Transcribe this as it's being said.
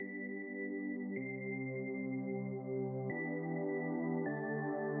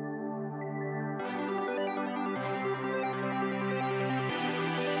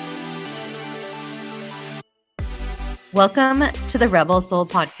Welcome to the Rebel Soul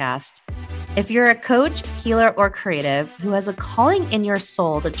Podcast. If you're a coach, healer, or creative who has a calling in your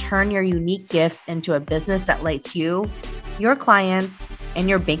soul to turn your unique gifts into a business that lights you, your clients, and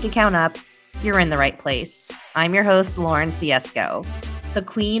your bank account up, you're in the right place. I'm your host, Lauren Ciesco, the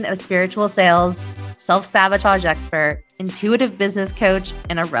queen of spiritual sales, self-sabotage expert, intuitive business coach,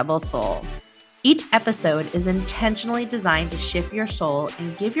 and a rebel soul. Each episode is intentionally designed to shift your soul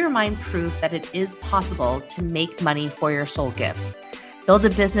and give your mind proof that it is possible to make money for your soul gifts, build a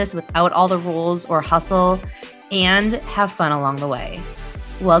business without all the rules or hustle, and have fun along the way.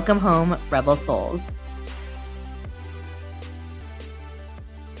 Welcome home, Rebel Souls.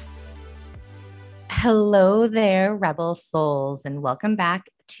 Hello there, Rebel Souls, and welcome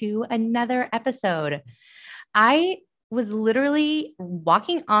back to another episode. I was literally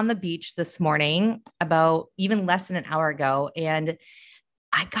walking on the beach this morning about even less than an hour ago, and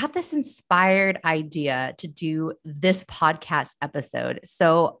I got this inspired idea to do this podcast episode.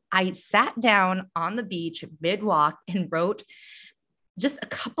 So I sat down on the beach mid-walk and wrote just a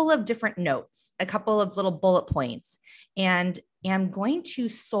couple of different notes, a couple of little bullet points, and am going to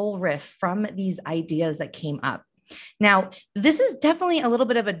soul riff from these ideas that came up. Now, this is definitely a little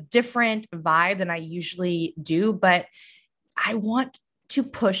bit of a different vibe than I usually do, but I want to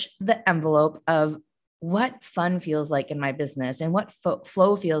push the envelope of what fun feels like in my business and what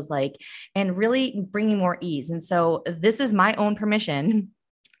flow feels like, and really bringing more ease. And so this is my own permission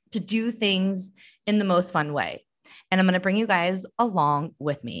to do things in the most fun way. And I'm going to bring you guys along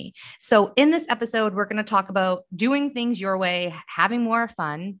with me. So in this episode, we're going to talk about doing things your way, having more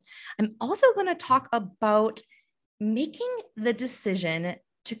fun. I'm also going to talk about making the decision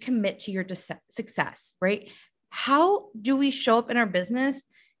to commit to your success, right? How do we show up in our business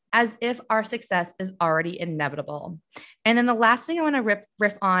as if our success is already inevitable? And then the last thing I want to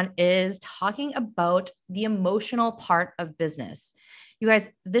riff on is talking about the emotional part of business. You guys,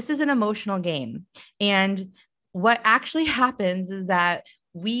 this is an emotional game. And what actually happens is that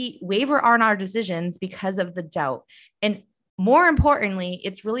we waver on our decisions because of the doubt. And more importantly,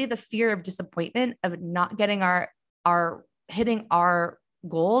 it's really the fear of disappointment, of not getting our hitting our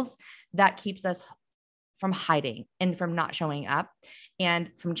goals, that keeps us from hiding and from not showing up and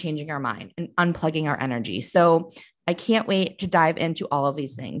from changing our mind and unplugging our energy. So I can't wait to dive into all of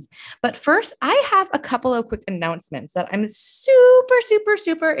these things. But first, I have a couple of quick announcements that I'm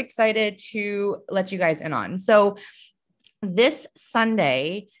super excited to let you guys in on. So this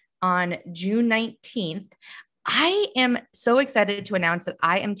Sunday on June 19th, I am so excited to announce that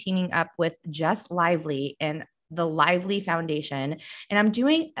I am teaming up with Just Lively and the Lively Foundation. And I'm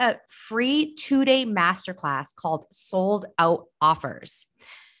doing a free 2-day masterclass called Sold Out Offers.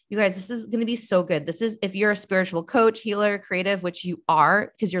 You guys, this is going to be so good. This is, if you're a spiritual coach, healer, creative, which you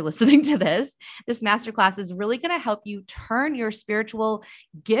are, because you're listening to this masterclass is really going to help you turn your spiritual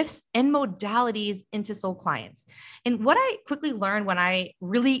gifts and modalities into soul clients. And what I quickly learned when I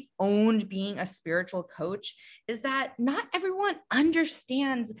really owned being a spiritual coach is that not everyone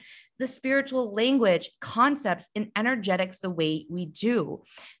understands the spiritual language, concepts, and energetics the way we do.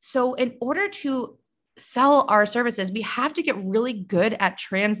 So in order to sell our services, we have to get really good at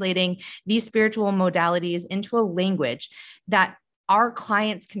translating these spiritual modalities into a language that our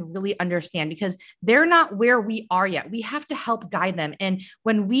clients can really understand, because they're not where we are yet. We have to help guide them. And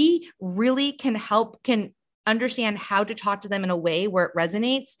when we really can understand how to talk to them in a way where it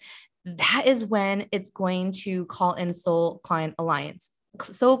resonates, that is when it's going to call in soul client alliance.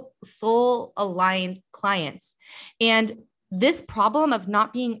 So soul aligned clients. And this problem of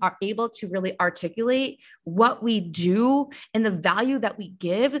not being able to really articulate what we do and the value that we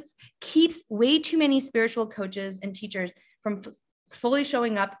give keeps way too many spiritual coaches and teachers from fully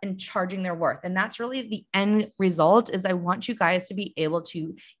showing up and charging their worth. And that's really the end result. Is I want you guys to be able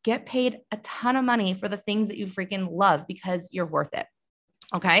to get paid a ton of money for the things that you freaking love, because you're worth it.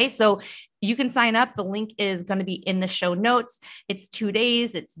 Okay. So you can sign up. The link is going to be in the show notes. It's 2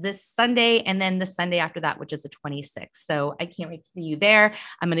 days. It's this Sunday and then the Sunday after that, which is the 26th. So I can't wait to see you there.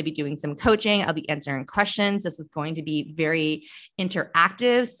 I'm going to be doing some coaching. I'll be answering questions. This is going to be very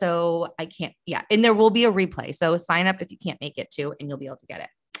interactive. So and there will be a replay. So sign up if you can't make it too, and you'll be able to get it.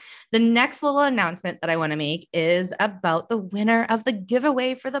 The next little announcement that I want to make is about the winner of the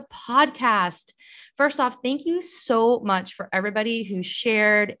giveaway for the podcast. First off, thank you so much for everybody who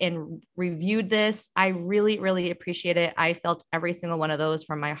shared and reviewed this. I really, really appreciate it. I felt every single one of those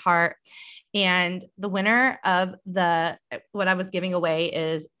from my heart. And the winner of what I was giving away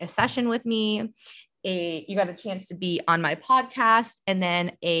is a session with me. You got a chance to be on my podcast, and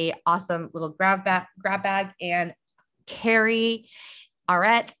then a awesome little grab bag and carry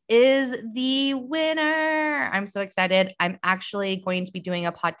Arette is the winner. I'm so excited. I'm actually going to be doing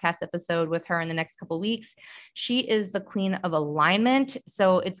a podcast episode with her in the next couple of weeks. She is the queen of alignment.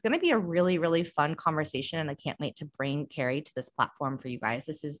 So it's going to be a really, really fun conversation. And I can't wait to bring Carrie to this platform for you guys.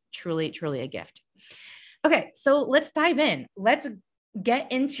 This is truly, truly a gift. Okay, so let's dive in. Let's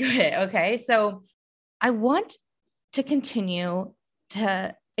get into it. Okay, so I want to continue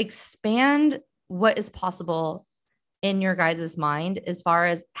to expand what is possible in your guys' mind as far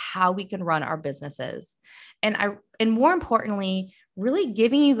as how we can run our businesses. And more importantly, really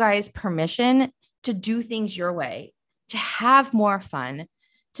giving you guys permission to do things your way, to have more fun,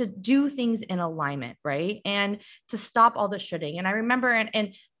 to do things in alignment, right? And to stop all the shoulding. And I remember,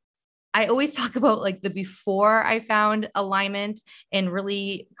 and I always talk about like the before I found alignment and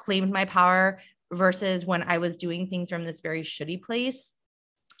really claimed my power versus when I was doing things from this very shitty place.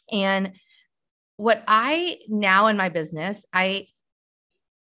 And what I now in my business, I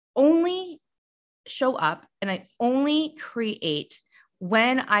only show up and I only create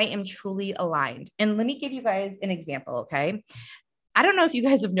when I am truly aligned. And let me give you guys an example. Okay. I don't know if you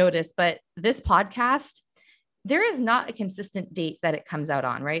guys have noticed, but this podcast, there is not a consistent date that it comes out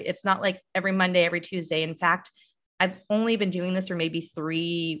on, right? It's not like every Monday, every Tuesday. In fact, I've only been doing this for maybe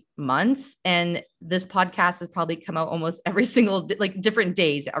 3 months, and this podcast has probably come out almost every single, like different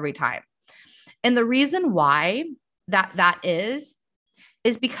days every time. And the reason why that is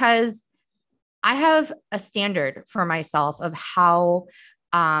because I have a standard for myself of how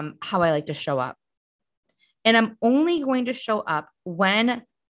I like to show up. And I'm only going to show up when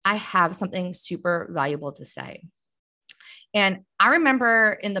I have something super valuable to say. And I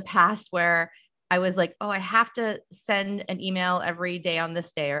remember in the past where I was like, oh, I have to send an email every day on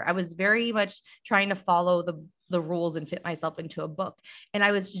this day, or I was very much trying to follow the rules and fit myself into a book. And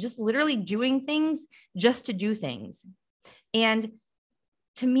I was just literally doing things just to do things. And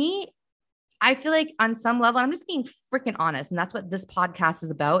to me, I feel like on some level, I'm just being freaking honest. And that's what this podcast is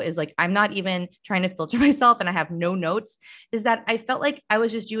about, is like, I'm not even trying to filter myself and I have no notes, is that I felt like I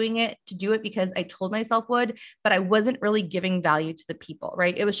was just doing it to do it because I told myself would, but I wasn't really giving value to the people,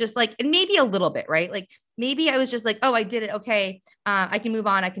 right? It was just like, and maybe a little bit, right? Like maybe I was just like, oh, I did it. Okay. I can move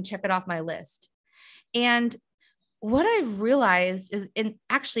on. I can check it off my list. And what I've realized is, and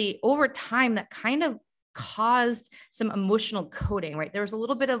actually over time, that kind of caused some emotional coding, right? There was a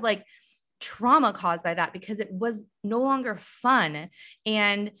little bit of like trauma caused by that because it was no longer fun.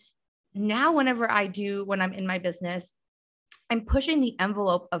 And now when I'm in my business, I'm pushing the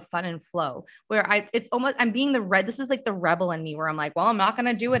envelope of fun and flow where I'm being this is like the rebel in me where I'm like, well, I'm not going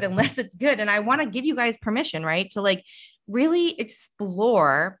to do it unless it's good. And I want to give you guys permission, right? To like really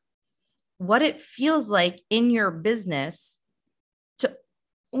explore what it feels like in your business to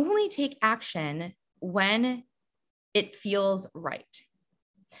only take action when it feels right.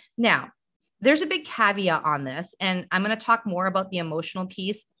 Now, there's a big caveat on this, and I'm going to talk more about the emotional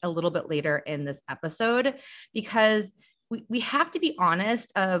piece a little bit later in this episode, because we have to be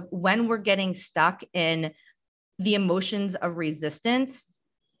honest of when we're getting stuck in the emotions of resistance,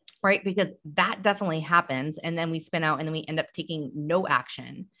 right? Because that definitely happens. And then we spin out and then we end up taking no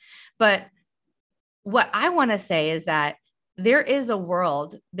action. But what I want to say is that there is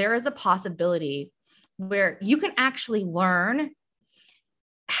a possibility where you can actually learn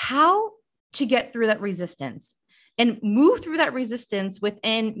how to get through that resistance and move through that resistance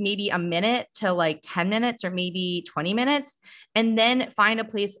within maybe a minute to like 10 minutes or maybe 20 minutes, and then find a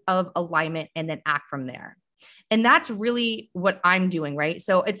place of alignment and then act from there. And that's really what I'm doing, right?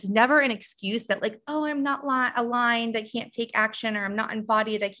 So it's never an excuse that like, oh, I'm not aligned, I can't take action, or I'm not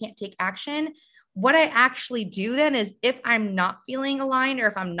embodied, I can't take action. What I actually do then is if I'm not feeling aligned or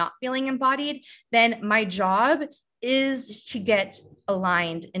if I'm not feeling embodied, then my job is to get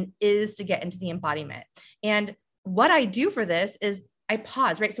aligned and is to get into the embodiment. And what I do for this is I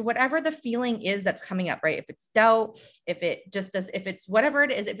pause, right? So whatever the feeling is that's coming up, right? If it's doubt, if it's whatever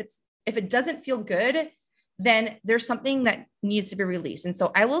it is, if it doesn't feel good, then there's something that needs to be released. And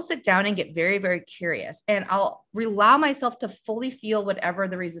so I will sit down and get very, very curious, and I'll allow myself to fully feel whatever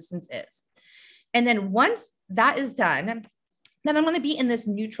the resistance is. And then once that is done, then I'm going to be in this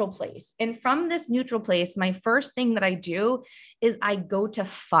neutral place. And from this neutral place, my first thing that I do is I go to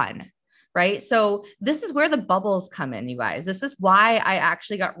fun, right? So this is where the bubbles come in, you guys. This is why I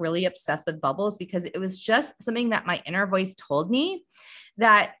actually got really obsessed with bubbles, because it was just something that my inner voice told me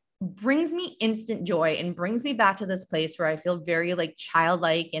that brings me instant joy and brings me back to this place where I feel very like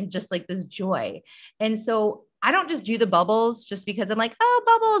childlike and just like this joy. And so I don't just do the bubbles just because I'm like, oh,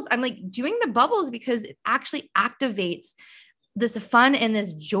 bubbles. I'm like doing the bubbles because it actually activates this fun and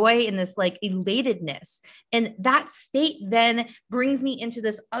this joy and this like elatedness. And that state then brings me into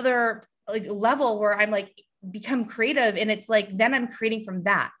this other like level where I'm like become creative. And it's like, then I'm creating from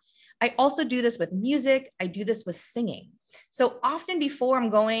that. I also do this with music. I do this with singing. So often before I'm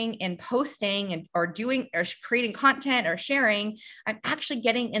going and posting and or doing or creating content or sharing, I'm actually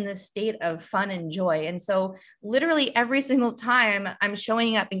getting in this state of fun and joy. And so literally every single time I'm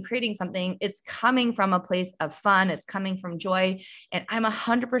showing up and creating something, it's coming from a place of fun. It's coming from joy. And I'm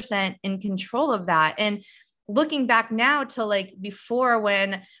 100% in control of that. And looking back now to like before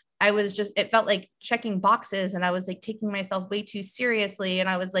when I was just, it felt like checking boxes and I was like taking myself way too seriously. And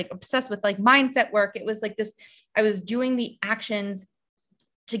I was like obsessed with like mindset work. It was like this, I was doing the actions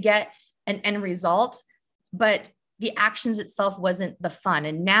to get an end result, but the actions itself wasn't the fun.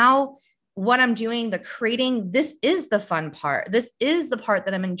 And now what I'm doing, the creating, this is the fun part. This is the part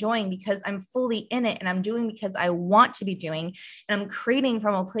that I'm enjoying because I'm fully in it and I'm doing because I want to be doing. And I'm creating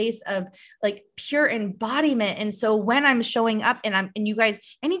from a place of like pure embodiment. And so when I'm showing up and you guys,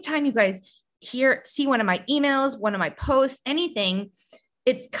 anytime you guys see one of my emails, one of my posts, anything,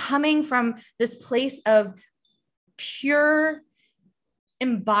 it's coming from this place of pure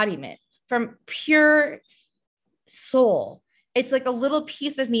embodiment, from pure soul. It's like a little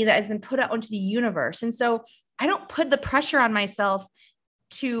piece of me that has been put out into the universe. And so I don't put the pressure on myself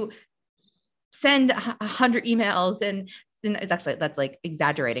to send 100 emails and it's actually, that's like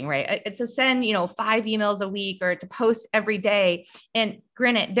exaggerating, right? It's to send, 5 emails a week or to post every day. And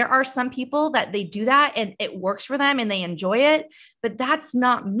granted, there are some people that they do that and it works for them and they enjoy it, but that's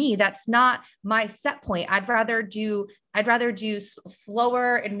not me. That's not my set point. I'd rather do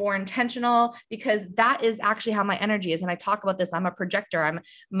slower and more intentional because that is actually how my energy is. And I talk about this. I'm a projector.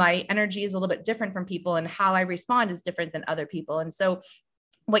 My energy is a little bit different from people and how I respond is different than other people. And so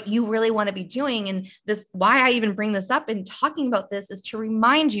what you really want to be doing, and this, why I even bring this up and talking about this, is to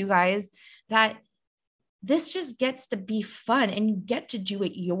remind you guys that this just gets to be fun and you get to do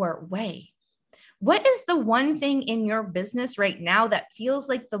it your way. What is the one thing in your business right now that feels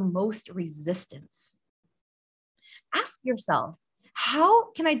like the most resistance? Ask yourself,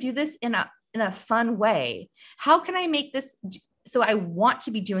 how can I do this in a fun way? How can I make this so I want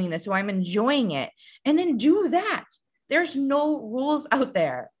to be doing this, so I'm enjoying it? And then do that. There's no rules out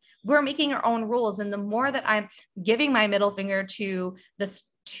there. We're making our own rules. And the more that I'm giving my middle finger to this,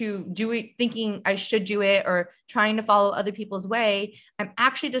 to do it, thinking I should do it or trying to follow other people's way, I'm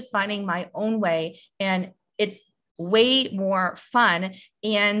actually just finding my own way. And it's way more fun.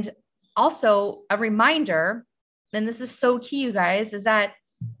 And also a reminder, and this is so key, you guys, is that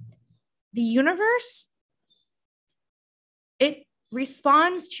the universe, it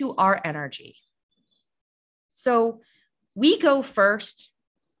responds to our energy. So we go first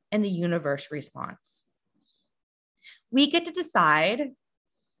and the universe responds. We get to decide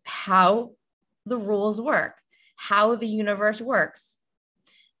how the rules work, how the universe works.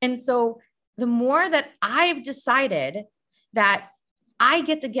 And so the more that I've decided that I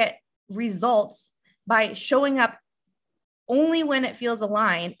get to get results by showing up only when it feels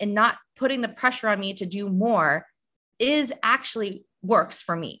aligned and not putting the pressure on me to do more, is actually works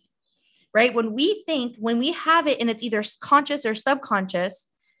for me. Right? When we have it and it's either conscious or subconscious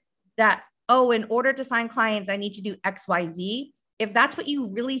that, oh, in order to sign clients, I need to do X, Y, Z. If that's what you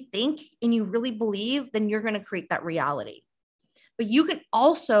really think and you really believe, then you're going to create that reality. But you can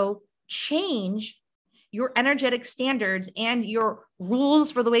also change your energetic standards and your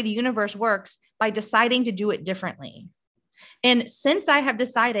rules for the way the universe works by deciding to do it differently. And since I have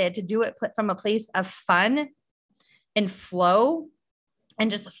decided to do it from a place of fun and flow, and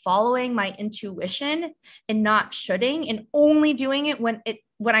just following my intuition and not shoulding and only doing it when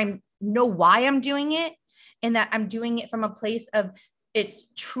I know why I'm doing it and that I'm doing it from a place of it's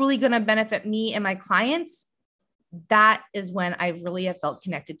truly going to benefit me and my clients, that is when I really have felt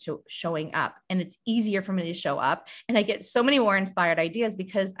connected to showing up. And it's easier for me to show up. And I get so many more inspired ideas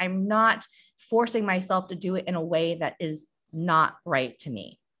because I'm not forcing myself to do it in a way that is not right to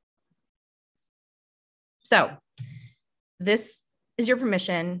me. So this is your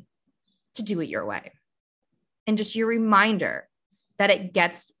permission to do it your way. And just your reminder that it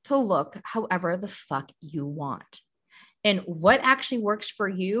gets to look however the fuck you want. And what actually works for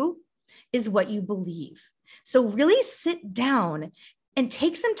you is what you believe. So really sit down and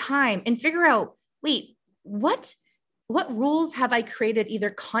take some time and figure out, wait, what rules have I created either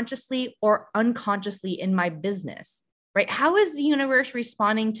consciously or unconsciously in my business, right? How is the universe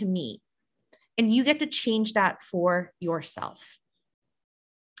responding to me? And you get to change that for yourself.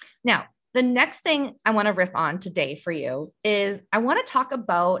 Now, the next thing I want to riff on today for you is I want to talk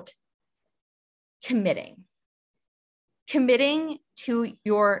about committing. committing to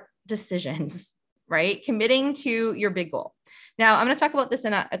your decisions, right? Committing to your big goal. Now, I'm going to talk about this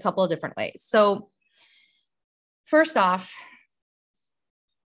in a couple of different ways. So first off,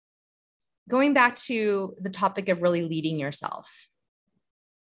 going back to the topic of really leading yourself,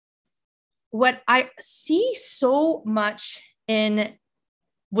 what I see so much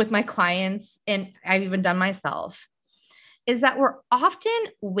with my clients, and I've even done myself, is that we're often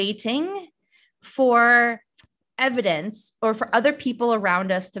waiting for evidence or for other people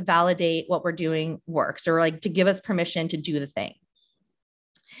around us to validate what we're doing works, or like to give us permission to do the thing.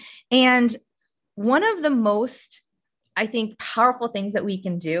 And one of the most, I think, powerful things that we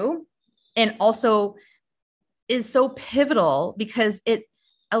can do, and also is so pivotal because it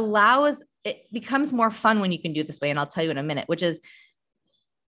becomes more fun when you can do it this way. And I'll tell you in a minute, which is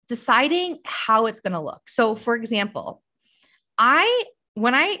deciding how it's going to look. So for example,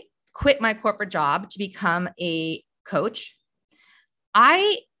 when I quit my corporate job to become a coach,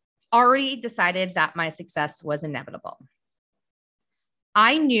 I already decided that my success was inevitable.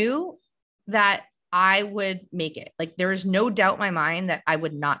 I knew that I would make it. Like, there is no doubt in my mind that I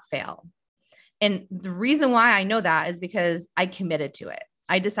would not fail. And the reason why I know that is because I committed to it.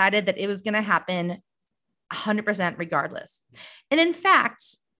 I decided that it was going to happen 100% regardless. And in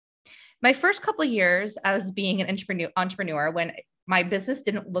fact, my first couple of years as being an entrepreneur, when my business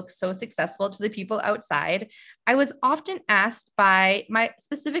didn't look so successful to the people outside, I was often asked by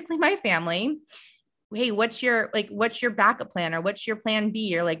specifically my family, hey, what's your backup plan, or what's your plan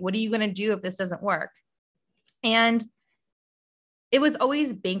B? Or like, what are you going to do if this doesn't work? And it was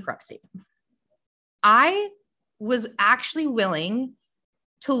always bankruptcy. I was actually willing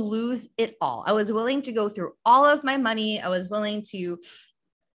to lose it all. I was willing to go through all of my money. I was willing to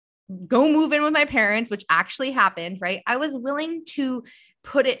go move in with my parents, which actually happened, right? I was willing to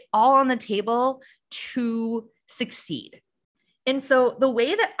put it all on the table to succeed. And so the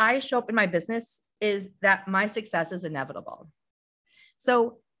way that I show up in my business is that my success is inevitable.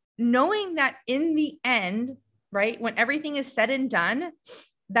 So knowing that in the end, right, when everything is said and done,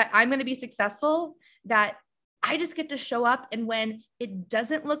 that I'm going to be successful, that I just get to show up. And when it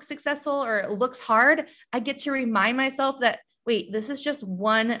doesn't look successful or it looks hard, I get to remind myself that, wait, this is just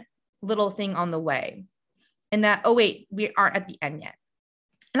one little thing on the way. And that, oh, wait, we aren't at the end yet.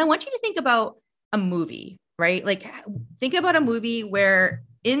 And I want you to think about a movie, right? Like, think about a movie where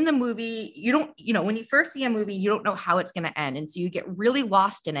in the movie, when you first see a movie, you don't know how it's going to end. And so you get really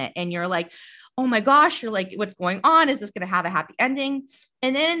lost in it and you're like, oh my gosh, you're like, what's going on? Is this going to have a happy ending?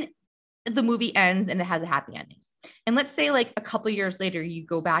 And then the movie ends and it has a happy ending. And let's say like a couple of years later, you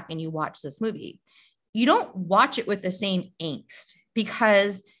go back and you watch this movie. You don't watch it with the same angst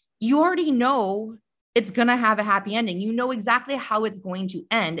because you already know it's going to have a happy ending. You know exactly how it's going to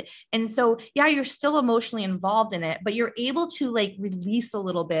end. And so, yeah, you're still emotionally involved in it, but you're able to like release a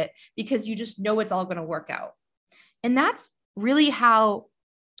little bit because you just know it's all going to work out. And that's really how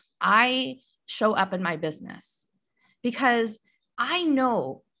I show up in my business, because I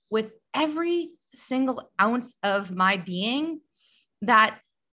know with every single ounce of my being that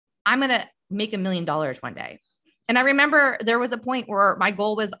I'm going to make $1 million one day. And I remember there was a point where my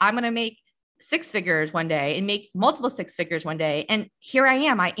goal was I'm going to make 6 figures one day and make multiple 6 figures one day. And here I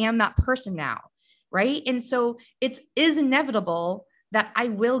am that person now. Right. And so it is inevitable that I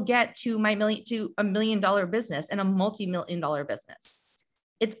will get to $1 million business and a multi-million dollar business.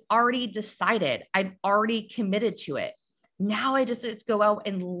 It's already decided. I've already committed to it. Now I just have to go out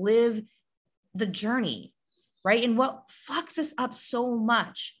and live the journey. Right. And what fucks us up so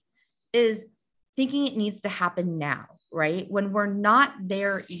much is thinking it needs to happen now, right? When we're not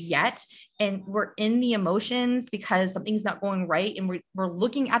there yet and we're in the emotions because something's not going right. And we're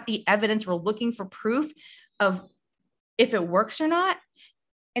looking at the evidence, we're looking for proof of if it works or not.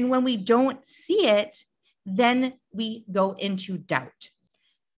 And when we don't see it, then we go into doubt.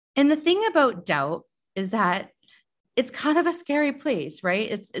 And the thing about doubt is that it's kind of a scary place, right?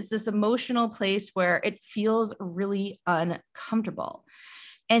 It's this emotional place where it feels really uncomfortable.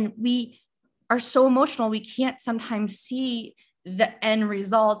 And we are so emotional, we can't sometimes see the end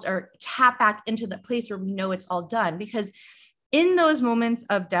result or tap back into the place where we know it's all done. Because in those moments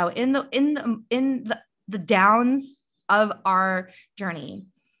of doubt, in the downs of our journey,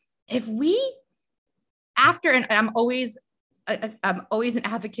 if we and I'm always an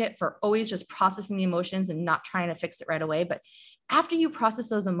advocate for always just processing the emotions and not trying to fix it right away. But after you process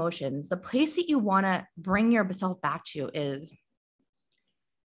those emotions, the place that you want to bring yourself back to is,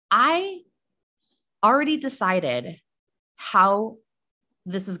 I already decided how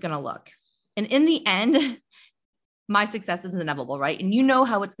this is going to look. And in the end, my success is inevitable, right? And you know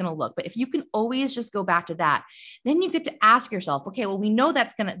how it's going to look. But if you can always just go back to that, then you get to ask yourself, okay, well, we know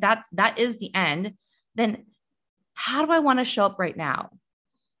that is the end. Then how do I want to show up right now?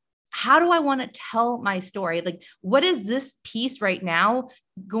 How do I want to tell my story? Like, what is this piece right now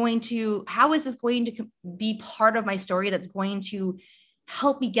how is this going to be part of my story that's going to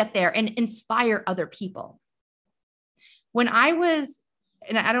help me get there and inspire other people? And I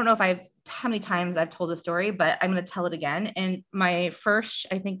don't know how many times I've told the story, but I'm going to tell it again. And my first,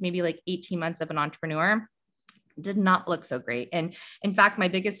 I think maybe like 18 months of an entrepreneur did not look so great. And in fact, my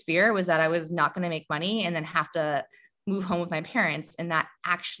biggest fear was that I was not going to make money and then have to move home with my parents. And that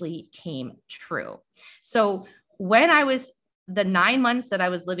actually came true. So when I was the 9 months that I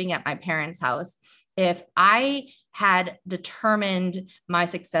was living at my parents' house, if I had determined my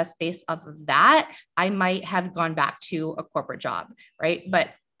success based off of that, I might have gone back to a corporate job, right?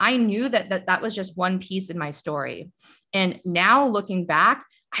 But I knew that was just one piece in my story. And now looking back,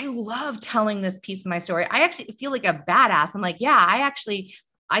 I love telling this piece of my story. I actually feel like a badass. I'm like, yeah,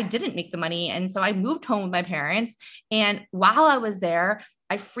 I didn't make the money. And so I moved home with my parents. And while I was there,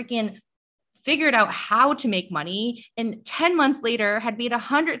 I freaking figured out how to make money. And 10 months later had made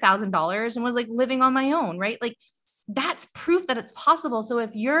 $100,000 and was like living on my own, right? Like that's proof that it's possible. So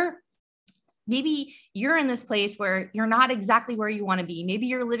if maybe you're in this place where you're not exactly where you want to be. Maybe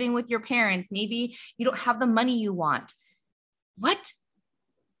you're living with your parents. Maybe you don't have the money you want. What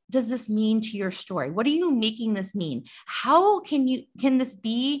does this mean to your story? What are you making this mean? How can this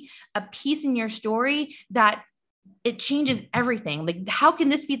be a piece in your story that it changes everything? Like, how can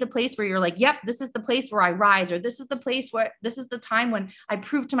this be the place where you're like, yep, this is the place where I rise, or this is the time when I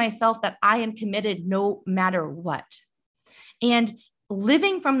prove to myself that I am committed no matter what. And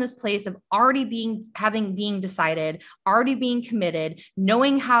living from this place of already being decided, already being committed,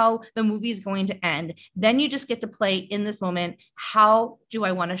 knowing how the movie is going to end, then you just get to play in this moment. How do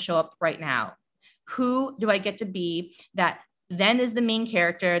I want to show up right now? Who do I get to be that then is the main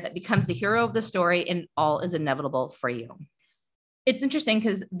character that becomes the hero of the story, and all is inevitable for you? It's interesting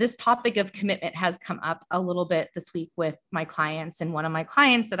because this topic of commitment has come up a little bit this week with my clients. And one of my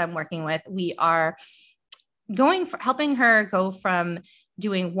clients that I'm working with, we are helping her go from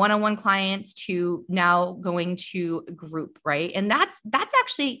doing one-on-one clients to now going to a group, right? And that's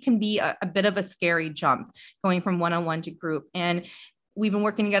actually can be a bit of a scary jump, going from one-on-one to group. And we've been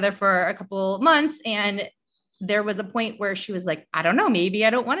working together for a couple of months, and there was a point where she was like, I don't know, maybe I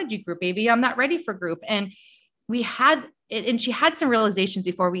don't want to do group. Maybe I'm not ready for group. And she had some realizations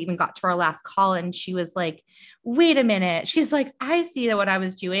before we even got to our last call. And she was like, wait a minute. She's like, I see what I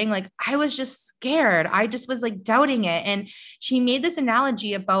was doing. Like, I was just scared. I just was like doubting it. And she made this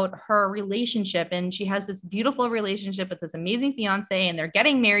analogy about her relationship. And she has this beautiful relationship with this amazing fiance, and they're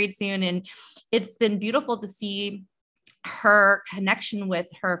getting married soon. And it's been beautiful to see her connection with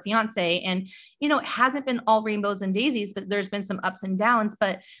her fiance. And, it hasn't been all rainbows and daisies, but there's been some ups and downs.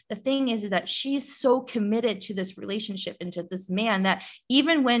 But the thing is that she's so committed to this relationship and to this man that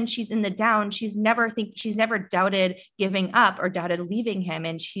even when she's in the down, she's never doubted giving up or doubted leaving him.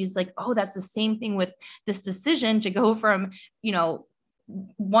 And she's like, oh, that's the same thing with this decision to go from,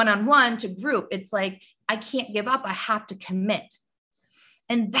 one-on-one to group. It's like, I can't give up. I have to commit.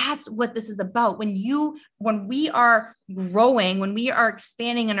 And that's what this is about. When we are growing, when we are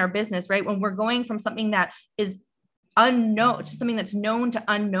expanding in our business, right? When we're going from something that is unknown to something that's known to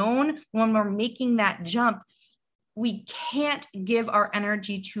unknown, when we're making that jump, we can't give our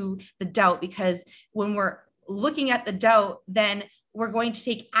energy to the doubt, because when we're looking at the doubt, then we're going to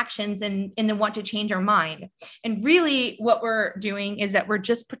take actions and then want to change our mind. And really what we're doing is that we're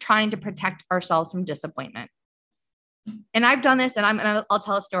just trying to protect ourselves from disappointment. And I've done this, and I'll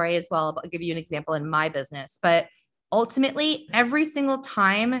tell a story as well. I'll give you an example in my business. But ultimately, every single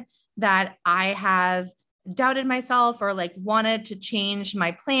time that I have doubted myself or like wanted to change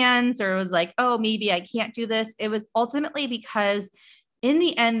my plans, or was like, oh, maybe I can't do this, it was ultimately because in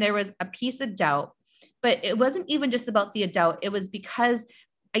the end, there was a piece of doubt. But it wasn't even just about the doubt. It was because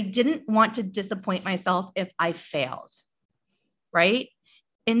I didn't want to disappoint myself if I failed, right?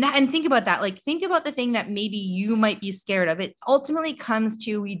 And think about that. Like, think about the thing that maybe you might be scared of. It ultimately comes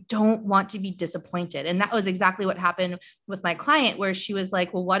to, we don't want to be disappointed. And that was exactly what happened with my client, where she was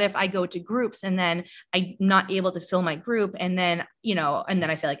like, well, what if I go to groups and then I'm not able to fill my group? And then, and then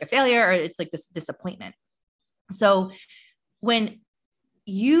I feel like a failure, or it's like this disappointment. So when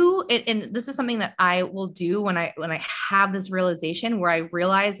and this is something that I will do when I have this realization where I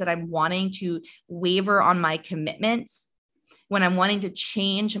realize that I'm wanting to waver on my commitments, when I'm wanting to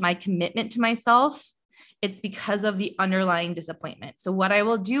change my commitment to myself, it's because of the underlying disappointment. So what I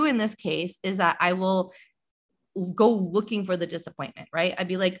will do in this case is that I will go looking for the disappointment, right? I'd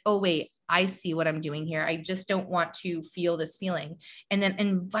be like, oh, wait, I see what I'm doing here. I just don't want to feel this feeling. And then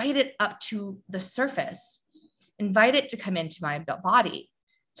invite it up to the surface, invite it to come into my body,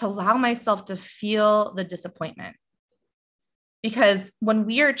 to allow myself to feel the disappointment. Because when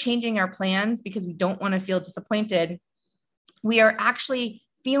we are changing our plans because we don't want to feel disappointed, we are actually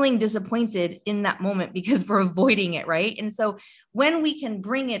feeling disappointed in that moment because we're avoiding it, right? And so when we can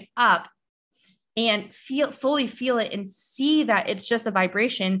bring it up and fully feel it and see that it's just a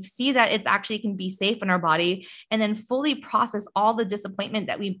vibration, see that it's actually can be safe in our body, and then fully process all the disappointment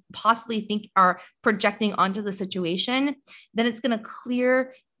that we possibly think are projecting onto the situation, then it's going to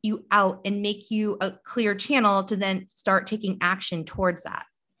clear you out and make you a clear channel to then start taking action towards that.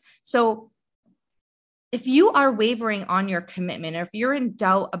 So if you are wavering on your commitment, or if you're in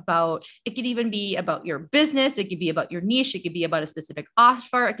doubt about, it could even be about your business, it could be about your niche, it could be about a specific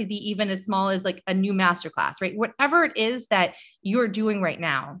offer, it could be even as small as like a new masterclass, right? Whatever it is that you're doing right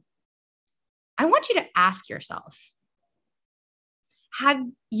now, I want you to ask yourself, have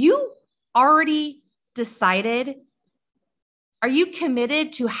you already decided? Are you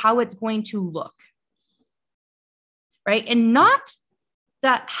committed to how it's going to look? Right? And not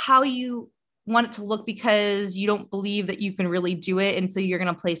that how you want it to look because you don't believe that you can really do it. And so you're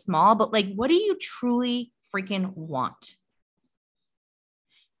going to play small, but like, what do you truly freaking want?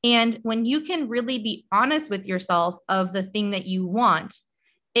 And when you can really be honest with yourself of the thing that you want,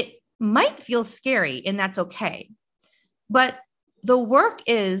 it might feel scary, and that's okay. But the work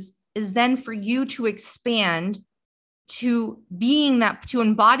is then for you to expand to being that, to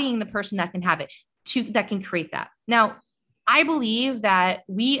embodying the person that can have it, that can create that. Now, I believe that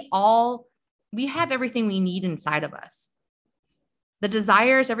we have everything we need inside of us. The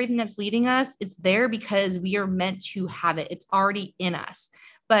desires, everything that's leading us, it's there because we are meant to have it. It's already in us.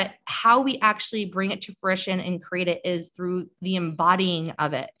 But how we actually bring it to fruition and create it is through the embodying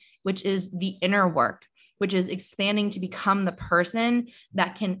of it, which is the inner work, which is expanding to become the person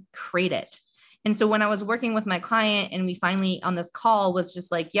that can create it. And so when I was working with my client and we finally on this call was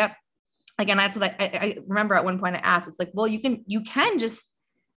just like, yep. Again, that's what I remember at one point I asked, it's like, well, you're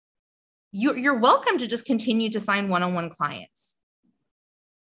welcome to just continue to sign one-on-one clients,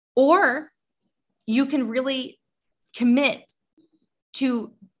 or you can really commit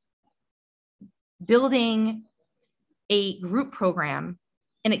to building a group program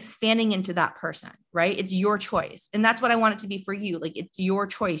and expanding into that person, right? It's your choice. And that's what I want it to be for you. Like, it's your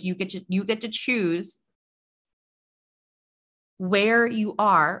choice. You get to choose where you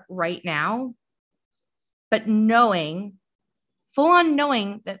are right now, but full on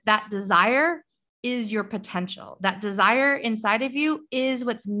knowing that desire is your potential. That desire inside of you is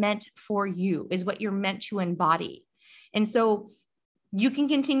what's meant for you, is what you're meant to embody. And so you can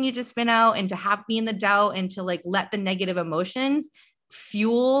continue to spin out and to be in the doubt and to like let the negative emotions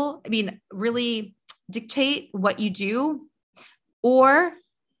really dictate what you do, or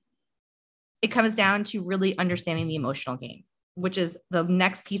it comes down to really understanding the emotional game, which is the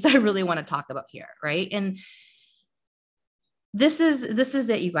next piece I really want to talk about here. Right. And this is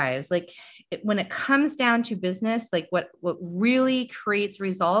it, you guys. Like, when it comes down to business, like what really creates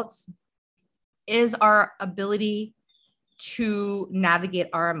results is our ability to navigate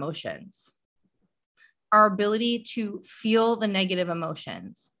our emotions, our ability to feel the negative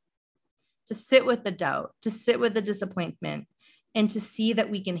emotions, to sit with the doubt, to sit with the disappointment, and to see that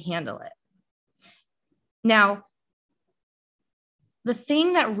we can handle it. Now, the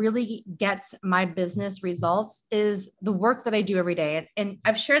thing that really gets my business results is the work that I do every day. And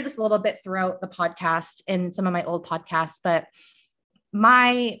I've shared this a little bit throughout the podcast and some of my old podcasts, but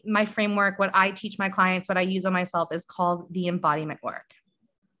my framework, what I teach my clients, what I use on myself is called the embodiment work.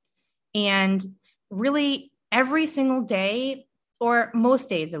 And really every single day, or most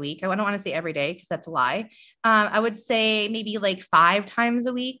days a week, I don't want to say every day because that's a lie. I would say maybe like 5 times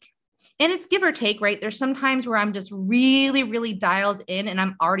a week. And it's give or take, right? There's some times where I'm just really, really dialed in and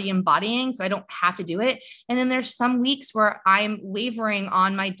I'm already embodying, so I don't have to do it. And then there's some weeks where I'm wavering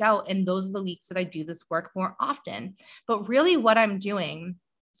on my doubt. And those are the weeks that I do this work more often. But really what I'm doing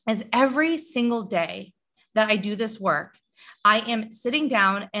is every single day that I do this work, I am sitting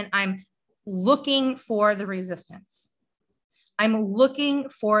down and I'm looking for the resistance. I'm looking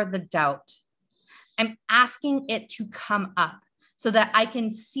for the doubt. I'm asking it to come up so that I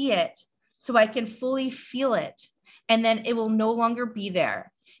can see it, so I can fully feel it. And then it will no longer be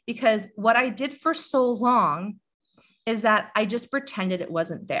there. Because what I did for so long is that I just pretended it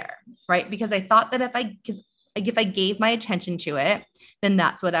wasn't there, right? Because I thought that if I gave my attention to it, then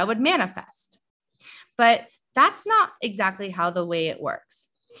that's what I would manifest. But that's not exactly how the way it works.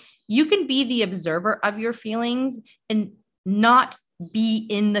 You can be the observer of your feelings and not be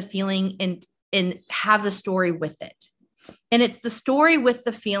in the feeling and have the story with it. And it's the story with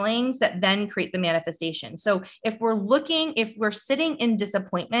the feelings that then create the manifestation. So if we're sitting in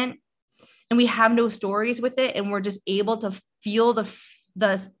disappointment and we have no stories with it, and we're just able to feel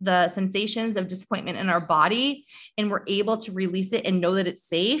the sensations of disappointment in our body, and we're able to release it and know that it's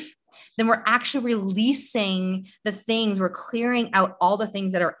safe, then we're actually releasing the things. We're clearing out all the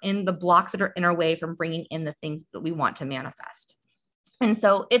things that are in the blocks that are in our way from bringing in the things that we want to manifest. And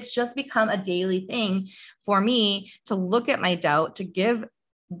so it's just become a daily thing for me to look at my doubt, to give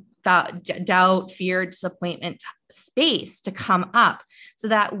doubt, fear, disappointment space to come up, so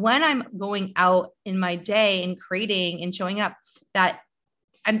that when I'm going out in my day and creating and showing up, that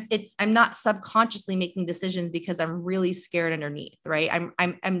I'm not subconsciously making decisions because I'm really scared underneath, right?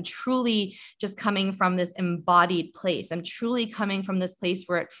 I'm truly just coming from this embodied place. I'm truly coming from this place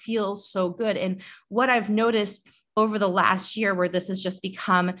where it feels so good. And what I've noticed over the last year, where this has just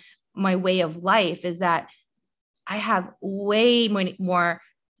become my way of life, is that I have way more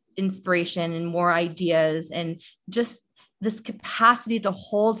inspiration and more ideas, and just this capacity to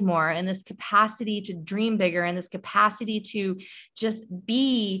hold more, and this capacity to dream bigger, and this capacity to just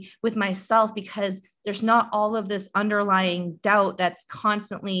be with myself, because there's not all of this underlying doubt that's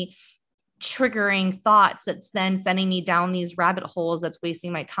constantly triggering thoughts that's then sending me down these rabbit holes that's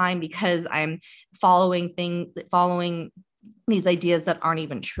wasting my time, because I'm following these ideas that aren't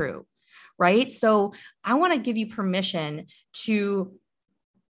even true. Right. So I want to give you permission to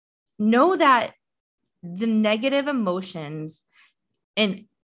know that the negative emotions, and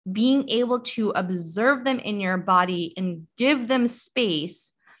being able to observe them in your body and give them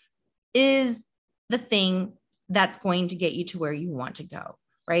space, is the thing that's going to get you to where you want to go.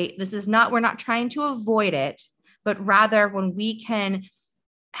 Right? We're not trying to avoid it, but rather when we can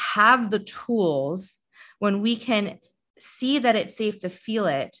have the tools, when we can see that it's safe to feel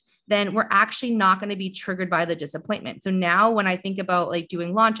it, then we're actually not going to be triggered by the disappointment. So now when I think about like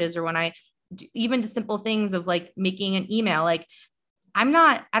doing launches, or when I do even simple things of like making an email, like I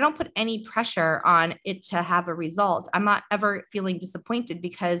don't put any pressure on it to have a result. I'm not ever feeling disappointed,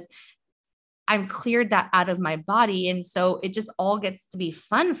 because I'm cleared that out of my body. And so it just all gets to be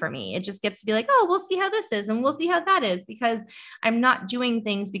fun for me. It just gets to be like, oh, we'll see how this is, and we'll see how that is, because I'm not doing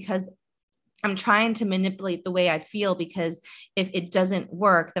things because I'm trying to manipulate the way I feel, because if it doesn't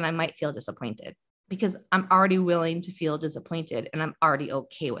work, then I might feel disappointed, because I'm already willing to feel disappointed and I'm already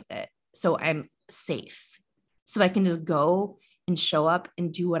okay with it. So I'm safe. So I can just go and show up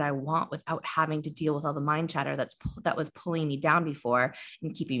and do what I want without having to deal with all the mind chatter that was pulling me down before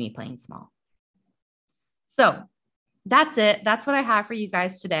and keeping me playing small. So that's it. That's what I have for you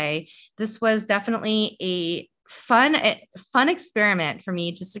guys today. This was definitely a fun experiment for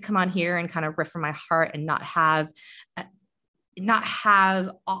me, just to come on here and kind of riff from my heart, and not have,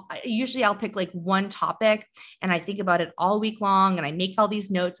 usually I'll pick like one topic and I think about it all week long, and I make all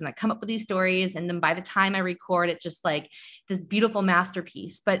these notes and I come up with these stories. And then by the time I record, it's just like this beautiful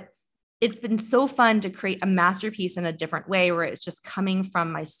masterpiece. But it's been so fun to create a masterpiece in a different way, where it's just coming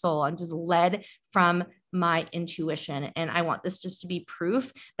from my soul. I'm just led from my intuition. And I want this just to be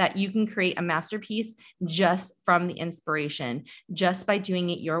proof that you can create a masterpiece just from the inspiration, just by doing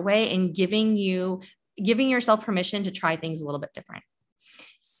it your way, and giving yourself permission to try things a little bit different.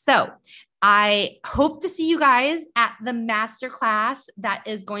 So I hope to see you guys at the masterclass that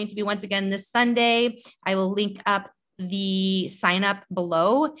is going to be once again this Sunday. I will link up the sign up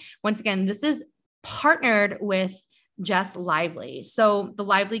below. Once again, this is partnered with Jess Lively. So the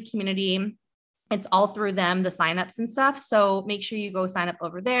Lively community, it's all through them, the signups and stuff. So make sure you go sign up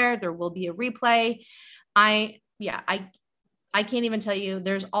over there. There will be a replay. I can't even tell you,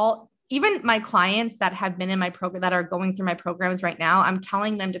 even my clients that have been in my program, that are going through my programs right now, I'm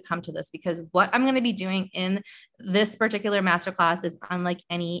telling them to come to this, because what I'm going to be doing in this particular masterclass is unlike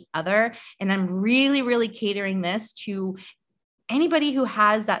any other. And I'm really, really catering this to anybody who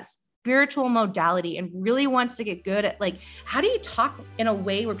has that spiritual modality and really wants to get good at, like, how do you talk in a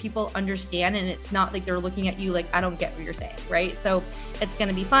way where people understand, and it's not like they're looking at you like, I don't get what you're saying, right? So it's going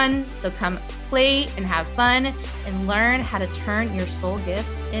to be fun. So come play and have fun and learn how to turn your soul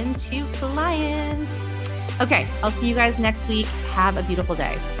gifts into clients. Okay, I'll see you guys next week. Have a beautiful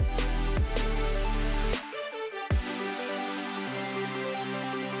day.